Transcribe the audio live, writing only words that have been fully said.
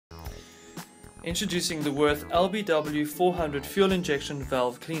Introducing the Wurth LBW400 fuel injection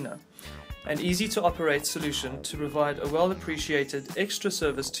valve cleaner, an easy to operate solution to provide a well appreciated extra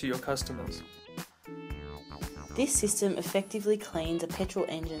service to your customers. This system effectively cleans a petrol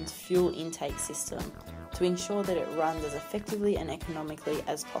engine's fuel intake system to ensure that it runs as effectively and economically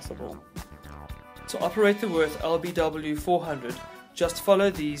as possible. To operate the Wurth LBW400, just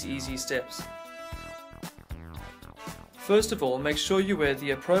follow these easy steps. First of all, make sure you wear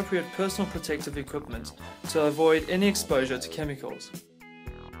the appropriate personal protective equipment to avoid any exposure to chemicals.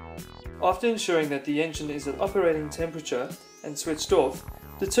 After ensuring that the engine is at operating temperature and switched off,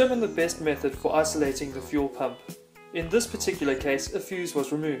 determine the best method for isolating the fuel pump. In this particular case, a fuse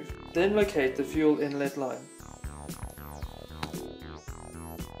was removed. Then locate the fuel inlet line.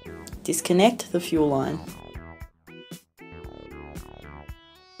 Disconnect the fuel line.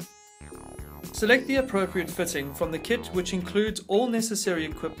 Select the appropriate fitting from the kit, which includes all necessary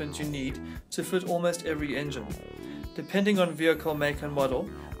equipment you need to fit almost every engine. Depending on vehicle make and model,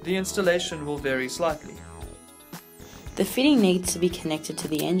 the installation will vary slightly. The fitting needs to be connected to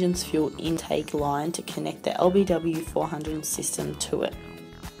the engine's fuel intake line to connect the LBW400 system to it.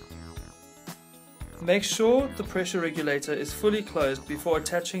 Make sure the pressure regulator is fully closed before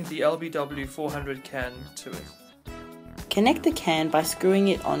attaching the LBW400 can to it. Connect the can by screwing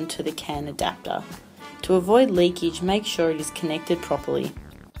it onto the can adapter. To avoid leakage, make sure it is connected properly.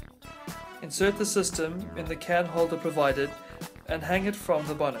 Insert the system in the can holder provided and hang it from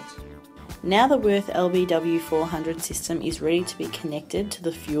the bonnet. Now the Wurth LBW400 system is ready to be connected to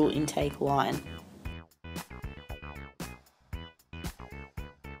the fuel intake line.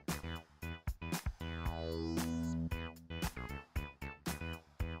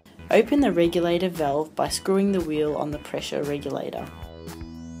 Open the regulator valve by screwing the wheel on the pressure regulator.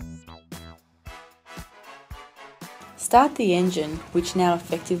 Start the engine, which now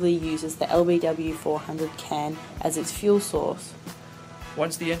effectively uses the LBW400 can as its fuel source.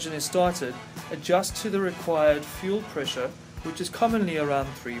 Once the engine is started, adjust to the required fuel pressure, which is commonly around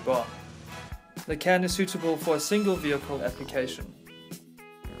 3 bar. The can is suitable for a single vehicle application.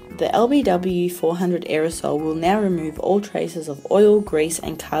 The LBW400 aerosol will now remove all traces of oil, grease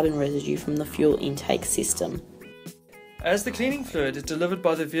and carbon residue from the fuel intake system. As the cleaning fluid is delivered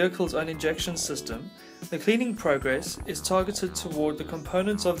by the vehicle's own injection system, the cleaning progress is targeted toward the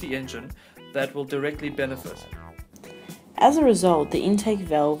components of the engine that will directly benefit. As a result, the intake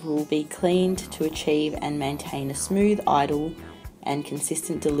valve will be cleaned to achieve and maintain a smooth, idle and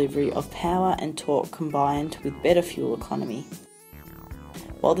consistent delivery of power and torque combined with better fuel economy.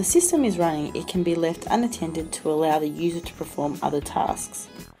 While the system is running, it can be left unattended to allow the user to perform other tasks.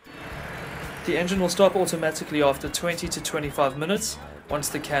 The engine will stop automatically after 20 to 25 minutes once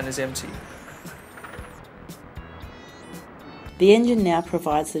the can is empty. The engine now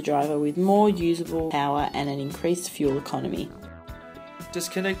provides the driver with more usable power and an increased fuel economy.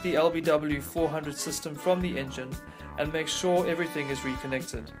 Disconnect the LBW400 system from the engine and make sure everything is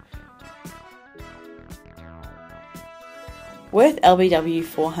reconnected. Wurth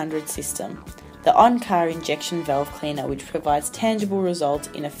LBW400 system, the on-car injection valve cleaner which provides tangible results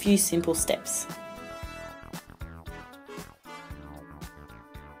in a few simple steps.